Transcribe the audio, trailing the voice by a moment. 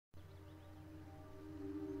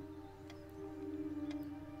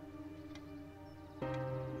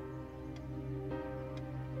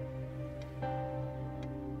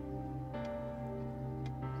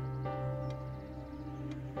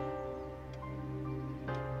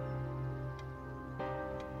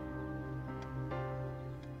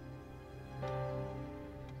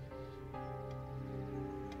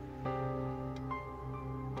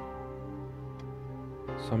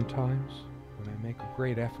Sometimes, when I make a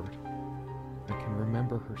great effort, I can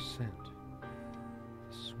remember her scent,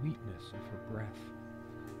 the sweetness of her breath.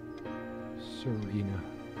 Serena.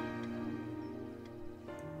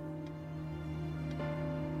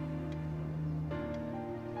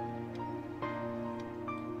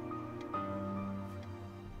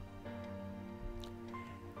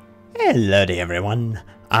 Hello to everyone,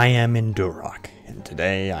 I am Endurok, and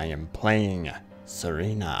today I am playing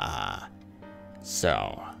Serena.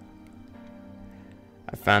 So,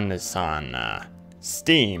 I found this on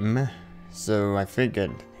Steam, so I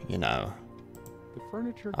figured, The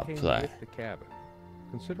furniture I'll came play. with the cabin.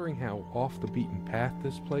 Considering how off the beaten path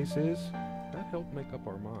this place is, that helped make up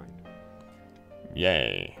our mind.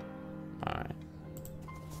 Yay. Alright.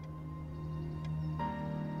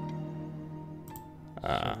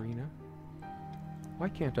 Serena? Why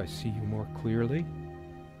can't I see you more clearly?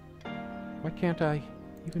 Why can't I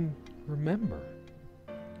even remember?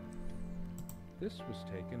 This was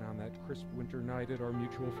taken on that crisp winter night at our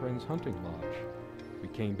mutual friend's hunting lodge. We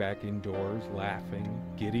came back indoors, laughing,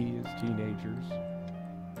 giddy as teenagers.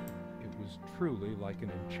 It was truly like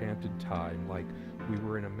an enchanted time, like we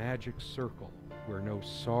were in a magic circle where no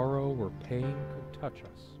sorrow or pain could touch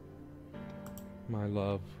us. My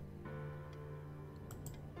love,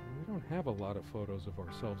 we don't have a lot of photos of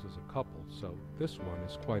ourselves as a couple, so this one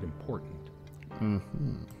is quite important.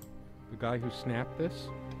 The guy who snapped this,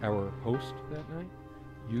 our host that night,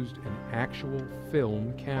 used an actual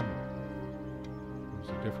film camera. It was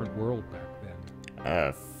a different world back then.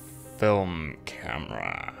 A film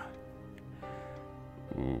camera.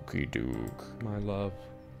 Ookie dook. My love,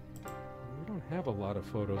 we don't have a lot of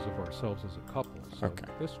photos of ourselves as a couple, so Okay.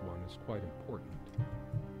 this one is quite important.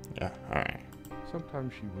 Yeah, alright.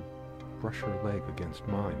 Sometimes she would brush her leg against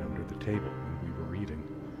mine under the table when we were reading.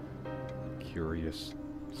 A curious,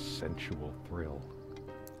 sensual thrill.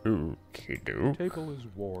 Ookie The dook. table is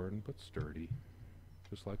worn but sturdy,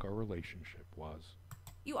 just like our relationship was.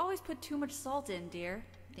 You always put too much salt in, dear.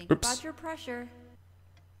 Think Oops. about your pressure.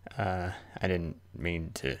 I didn't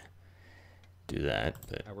mean to do that,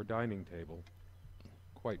 but Our dining table,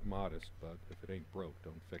 quite modest, but if it ain't broke,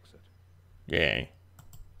 don't fix it. yay.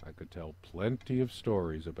 I could tell plenty of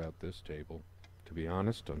stories about this table. To be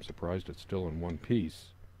honest, I'm surprised it's still in one piece.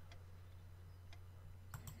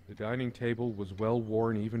 The dining table was well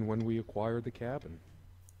worn even when we acquired the cabin.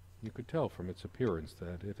 You could tell from its appearance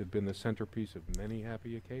that it had been the centerpiece of many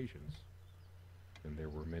happy occasions. And there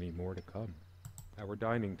were many more to come. Our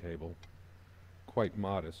dining table, quite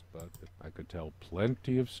modest, but I could tell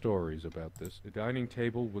plenty of stories about this. The dining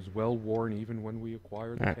table was well worn even when we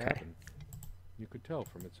acquired the Okay. cabin. You could tell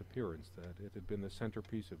from its appearance that it had been the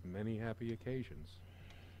centerpiece of many happy occasions.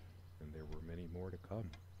 And there were many more to come.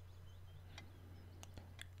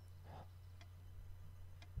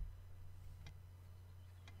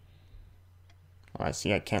 Well, I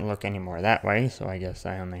see I can't look anymore that way, so I guess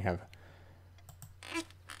I only have...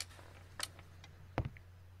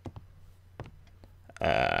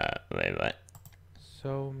 wait, what?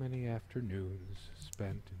 So many afternoons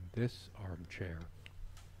spent in this armchair.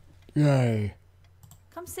 Yay.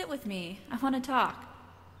 Come sit with me. I want to talk.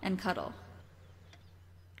 And cuddle.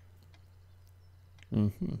 What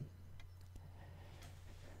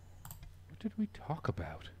did we talk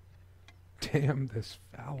about? Damn this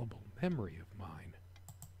fallible memory of mine.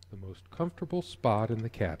 The most comfortable spot in the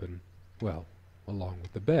cabin, well, along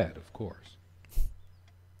with the bed, of course.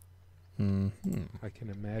 I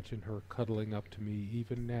can imagine her cuddling up to me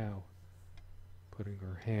even now, putting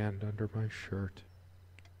her hand under my shirt.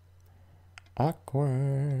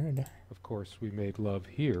 Awkward. Of course, we made love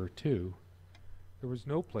here, too. There was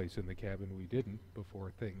no place in the cabin we didn't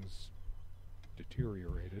before things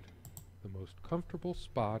deteriorated. The most comfortable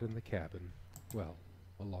spot in the cabin, well,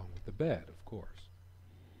 along with the bed, of course.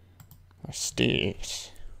 Prestige.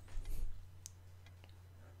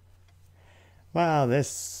 Wow,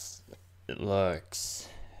 this looks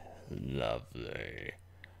lovely.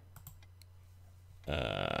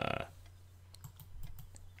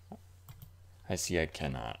 I see I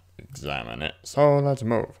cannot examine it, so let's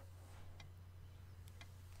move.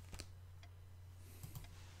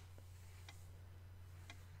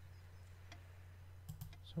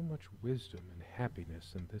 So much wisdom and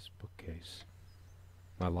happiness in this bookcase.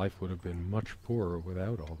 My life would have been much poorer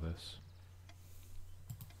without all this.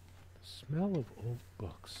 The smell of old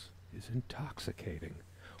books is intoxicating.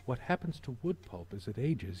 What happens to wood pulp as it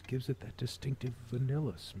ages gives it that distinctive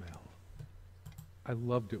vanilla smell. I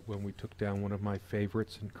loved it when we took down one of my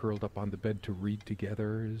favorites and curled up on the bed to read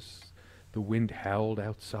together as the wind howled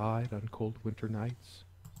outside on cold winter nights.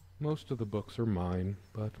 Most of the books are mine,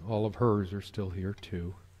 but all of hers are still here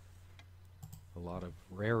too. A lot of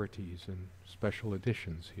rarities and special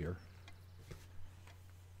editions here.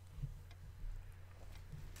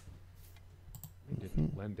 I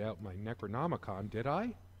didn't lend out my Necronomicon, did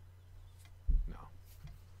I? No.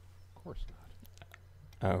 Of course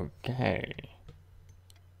not. Okay.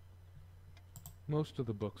 Most of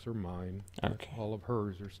the books are mine, Okay. but all of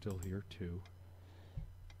hers are still here too.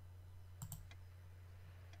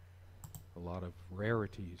 A lot of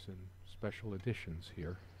rarities and special editions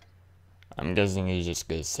here. I'm guessing he's just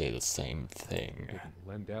gonna say the same I thing. didn't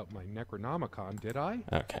lend out my Necronomicon, did I?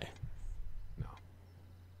 Okay. No.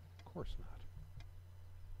 Of course not.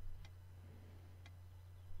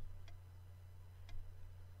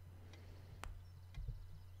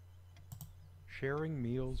 Sharing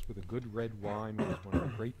meals with a good red wine was one of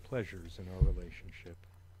the great pleasures in our relationship,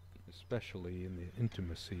 especially in the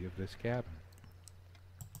intimacy of this cabin.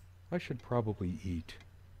 I should probably eat.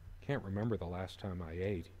 Can't remember the last time I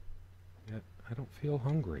ate, yet I don't feel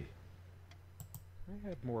hungry. I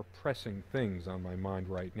have more pressing things on my mind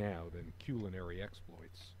right now than culinary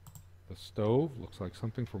exploits. The stove looks like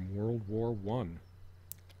something from World War I.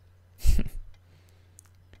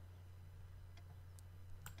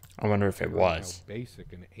 I wonder if it Considering was. How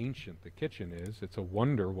basic and ancient the kitchen is, it's a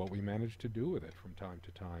wonder what we managed to do with it from time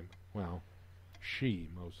to time. Well, she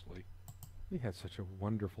mostly. We had such a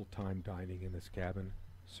wonderful time dining in this cabin.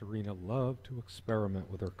 Serena loved to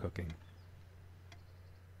experiment with her cooking.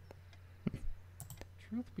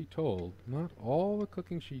 Truth be told, not all the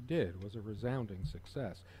cooking she did was a resounding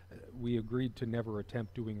success. We agreed to never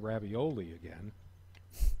attempt doing ravioli again.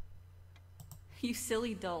 You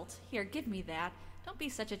silly dolt. Here, give me that. Don't be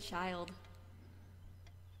such a child.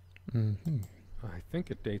 Mm-hmm. I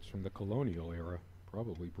think it dates from the colonial era,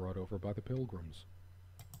 probably brought over by the Pilgrims.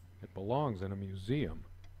 It belongs in a museum.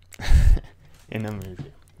 In a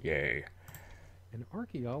movie. Yay. An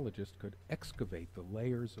archaeologist could excavate the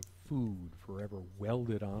layers of food forever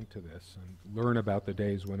welded onto this and learn about the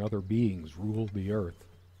days when other beings ruled the earth.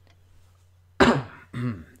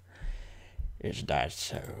 Is that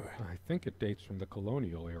so? I think it dates from the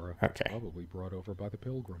colonial era, Okay. probably brought over by the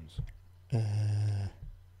Pilgrims.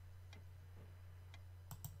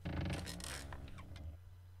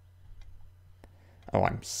 Oh,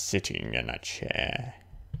 I'm sitting in a chair.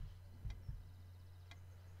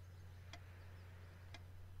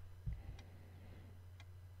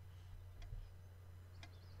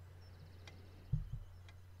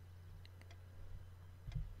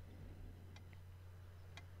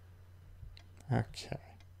 Okay.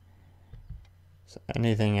 So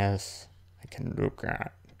anything else I can look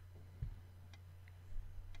at?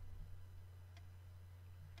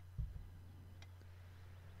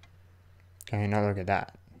 Okay, now look at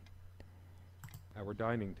that. Our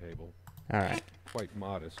dining table. Alright. Quite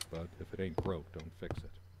modest, but if it ain't broke, don't fix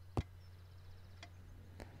it.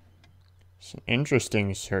 It's an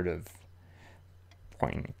interesting sort of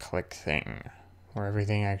point and click thing where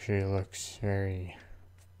everything actually looks very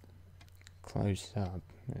close up.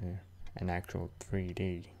 An actual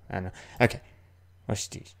 3D. I don't know. Okay. What's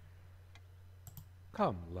this?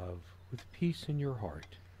 Come, love, with peace in your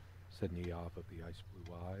heart, said Neav of the ice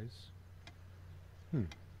blue eyes.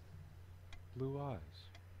 Blue eyes.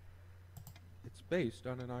 It's based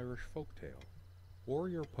on an Irish folktale.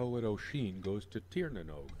 Warrior poet O'Sheen goes to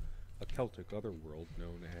Tirnanog, a Celtic otherworld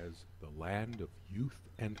known as the Land of Youth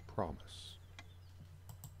and Promise.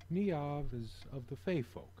 Neav is of the Fey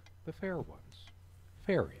folk, the fair ones,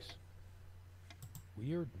 fairies.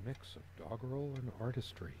 Weird mix of doggerel and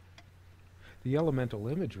artistry. The elemental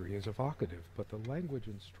imagery is evocative, but the language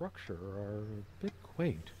and structure are a bit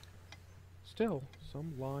quaint. Still,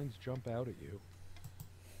 some lines jump out at you.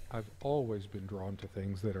 I've always been drawn to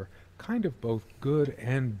things that are kind of both good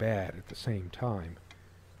and bad at the same time.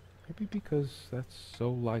 Maybe because that's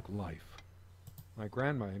so like life. My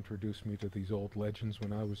grandma introduced me to these old legends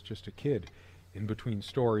when I was just a kid, in between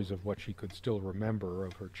stories of what she could still remember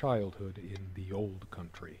of her childhood in the old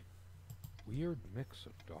country. Weird mix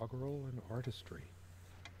of doggerel and artistry.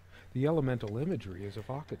 The elemental imagery is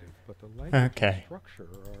evocative, but the language and structure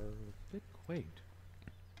are a bit quaint.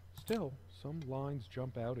 Still, some lines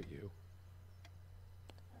jump out at you.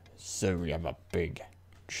 So we have a big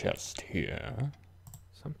chest here.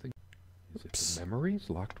 Something. Is it the memories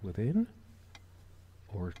locked within?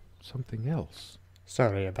 Or something else?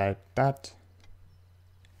 Sorry about that.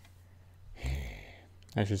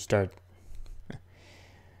 I should start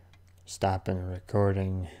stopping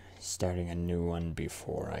recording, starting a new one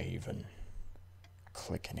before I even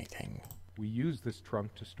click anything. We use this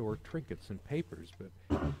trunk to store trinkets and papers, but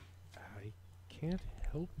I can't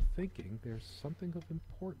help thinking there's something of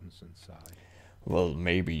importance inside. Well,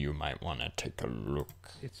 maybe you might want to take a look,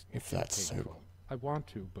 It's if that's so. painful. I want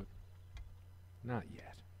to, but not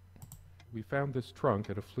yet. We found this trunk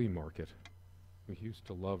at a flea market. We used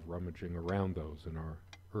to love rummaging around those in our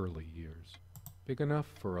early years. Big enough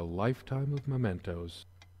for a lifetime of mementos.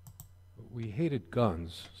 We hated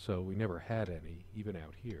guns, so we never had any, even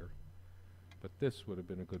out here. But this would have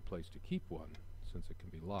been a good place to keep one, since it can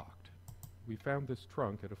be locked. We found this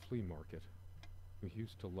trunk at a flea market. We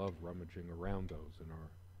used to love rummaging around those in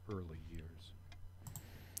our early years.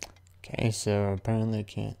 Okay, so apparently I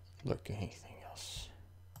can't look at anything else.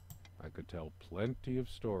 I could tell plenty of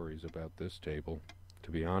stories about this table.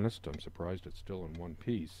 To be honest, I'm surprised it's still in one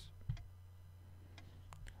piece.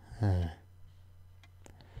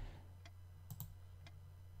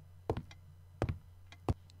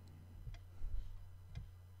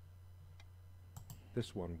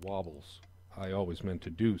 This one wobbles. I always meant to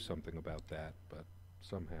do something about that, but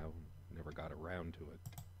somehow never got around to it.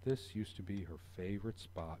 This used to be her favorite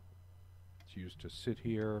spot. She used to sit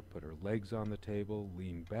here, put her legs on the table,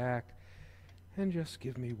 lean back, and just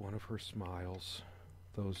give me one of her smiles.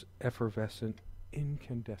 Those effervescent,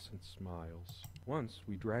 incandescent smiles. Once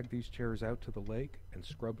we dragged these chairs out to the lake and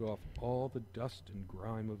scrubbed off all the dust and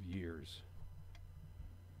grime of years.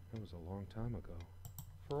 That was a long time ago.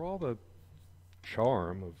 For all the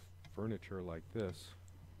charm of furniture like this,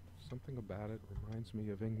 something about it reminds me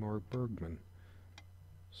of Ingmar Bergman.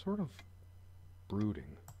 Sort of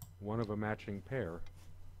brooding. One of a matching pair.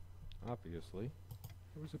 Obviously.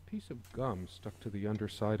 There was a piece of gum stuck to the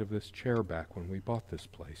underside of this chair back when we bought this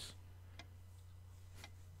place.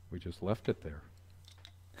 We just left it there.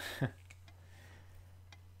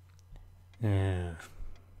 Yeah,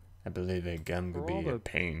 I believe a gum would For all be a the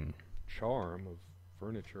pain. charm of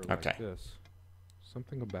furniture like Okay. this,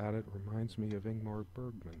 something about it reminds me of Ingmar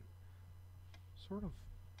Bergman. Sort of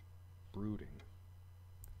brooding.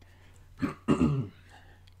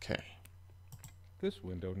 Okay. This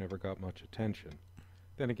window never got much attention.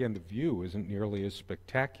 Then again, the view isn't nearly as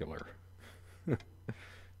spectacular.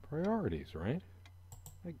 Priorities, right?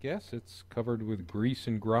 I guess it's covered with grease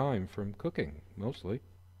and grime from cooking, mostly.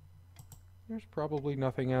 There's probably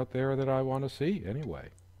nothing out there that I want to see, anyway.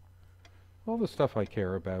 All the stuff I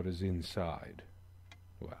care about is inside.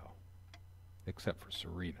 Well, except for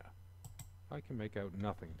Serena. I can make out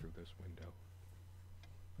nothing through this window.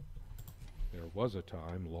 There was a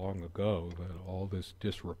time, long ago, that all this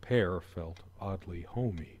disrepair felt oddly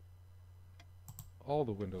homey. All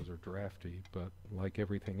the windows are drafty, but like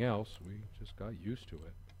everything else, we just got used to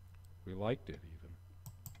it. We liked it, even.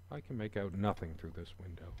 I can make out nothing through this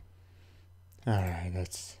window. Alright,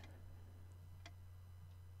 that's...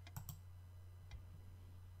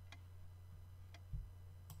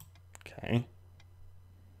 Okay.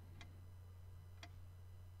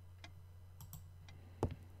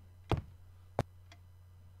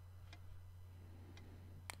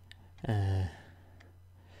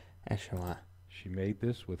 Actually, what? She made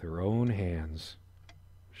this with her own hands.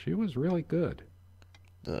 She was really good.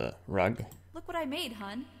 The rug? Look what I made,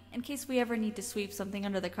 hun, in case we ever need to sweep something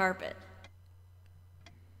under the carpet.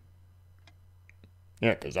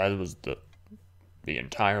 Yeah, because that was the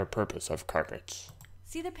entire purpose of carpets.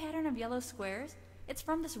 See the pattern of yellow squares? It's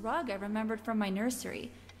from this rug I remembered from my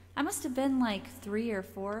nursery. I must have been like 3 or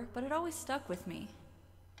 4, but it always stuck with me.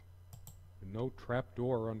 No trap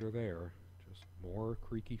door under there, just more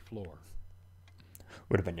creaky floor.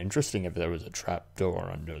 Would have been interesting if there was a trap door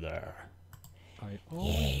under there. I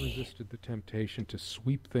always resisted the temptation to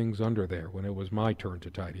sweep things under there when it was my turn to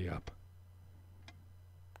tidy up.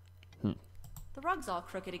 The rug's all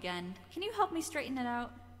crooked again. Can you help me straighten it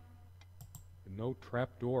out? No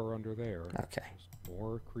trap door under there, Okay. just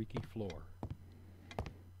more creaky floor.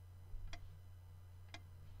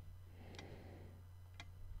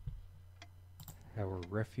 Our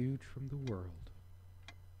refuge from the world,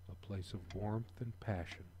 a place of warmth and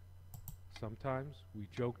passion. Sometimes we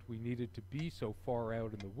joked we needed to be so far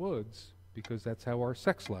out in the woods because that's how our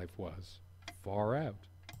sex life was, far out.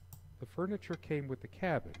 The furniture came with the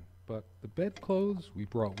cabin, but the bedclothes we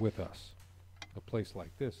brought with us. A place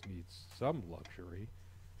like this needs some luxury,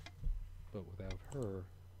 but without her,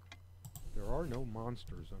 there are no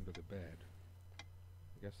monsters under the bed.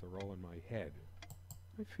 I guess they're all in my head.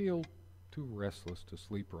 I feel too restless to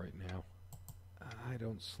sleep right now. I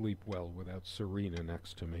don't sleep well without Serena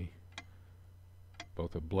next to me.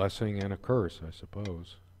 Both a blessing and a curse, I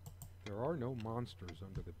suppose. There are no monsters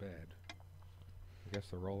under the bed. I guess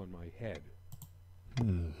they're all in my head.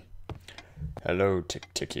 Hello,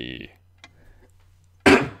 tick-ticky.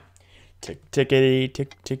 Tick-tickety,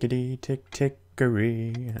 tick-tickety, tick-tick.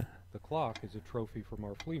 Mercury. The clock is a trophy from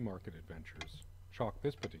our flea market adventures. Chalk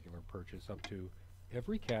this particular purchase up to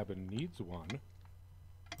every cabin needs one.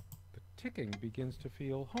 The ticking begins to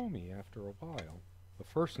feel homey after a while. The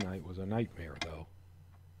first night was a nightmare, though.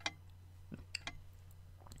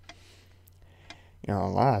 You know, a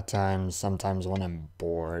lot of times, sometimes when I'm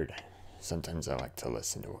bored, sometimes I like to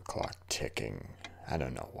listen to a clock ticking. I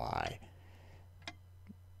don't know why.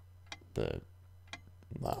 But,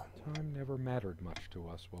 well. Time never mattered much to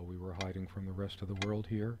us while we were hiding from the rest of the world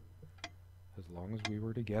here. As long as we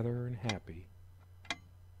were together and happy.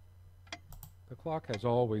 The clock has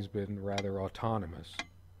always been rather autonomous.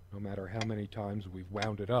 No matter how many times we've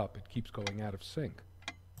wound it up, it keeps going out of sync.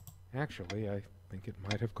 Actually, I think it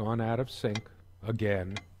might have gone out of sync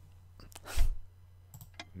again.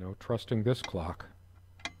 No trusting this clock.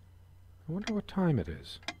 I wonder what time it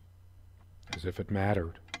is. As if it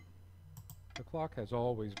mattered. The clock has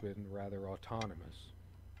always been rather autonomous.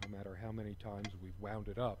 No matter how many times we've wound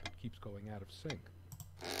it up, it keeps going out of sync.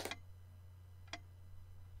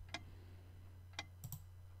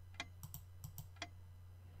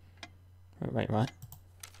 Wait, what?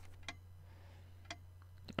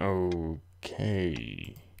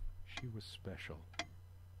 Okay. She was special.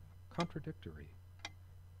 Contradictory.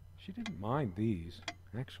 She didn't mind these.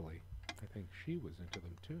 Actually, I think she was into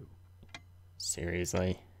them too.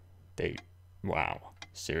 Seriously? Wow.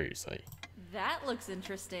 Seriously. That looks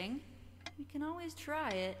interesting. We can always try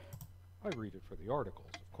it. I read it for the articles,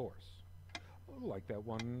 of course. Like that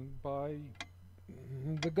one by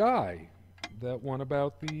the guy. That one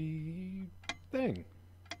about the thing.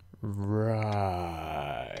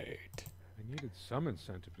 Right. I needed some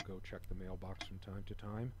incentive to go check the mailbox from time to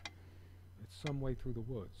time. It's some way through the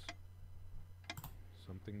woods.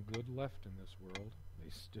 Something good left in this world. They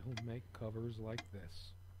still make covers like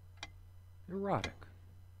this. Erotic,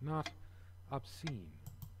 not obscene.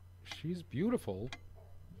 She's beautiful,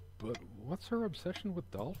 but what's her obsession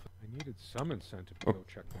with dolphins? I needed some incentive to go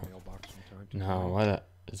check the mailbox from time to time. No, what?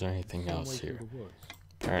 Is there anything Some else way here? through the woods.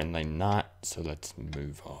 Apparently not, so let's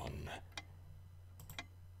move on.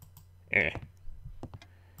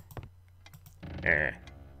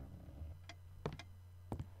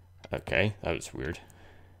 Okay, that was weird.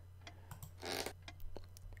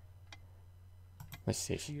 Let's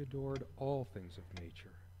see. She adored all things of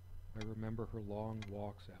nature. I remember her long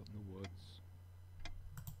walks out in the woods.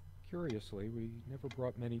 Curiously, we never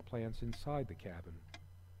brought many plants inside the cabin.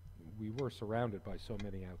 We were surrounded by so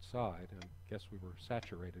many outside, and I guess we were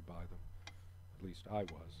saturated by them. At least I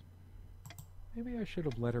was. Maybe I should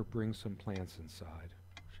have let her bring some plants inside.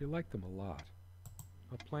 She liked them a lot.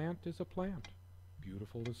 A plant is a plant.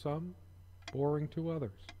 Beautiful to some, boring to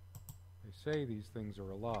others. They say these things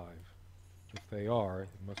are alive. If they are, it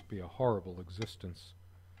must be a horrible existence,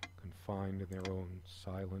 confined in their own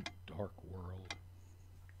silent, dark world.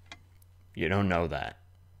 You don't know that.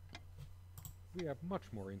 We have much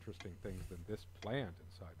more interesting things than this plant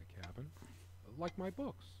inside the cabin, like my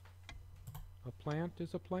books. A plant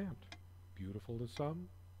is a plant, beautiful to some,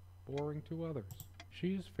 boring to others.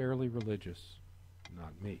 She's fairly religious,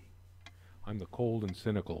 not me. I'm the cold and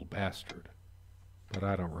cynical bastard, but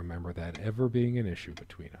I don't remember that ever being an issue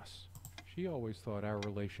between us. She always thought our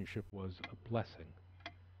relationship was a blessing.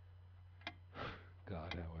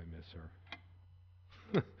 God, how I miss her.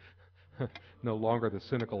 No longer the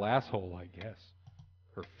cynical asshole, I guess.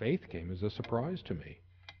 Her faith came as a surprise to me.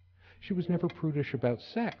 She was never prudish about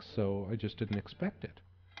sex, so I just didn't expect it.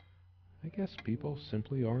 I guess people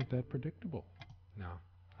simply aren't that predictable. No,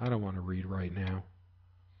 I don't want to read right now.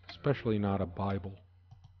 Especially not a Bible.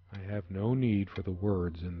 I have no need for the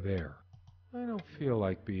words in there. I don't feel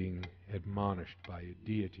like being admonished by a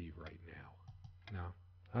deity right now. No,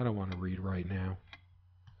 I don't want to read right now.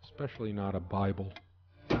 Especially not a Bible.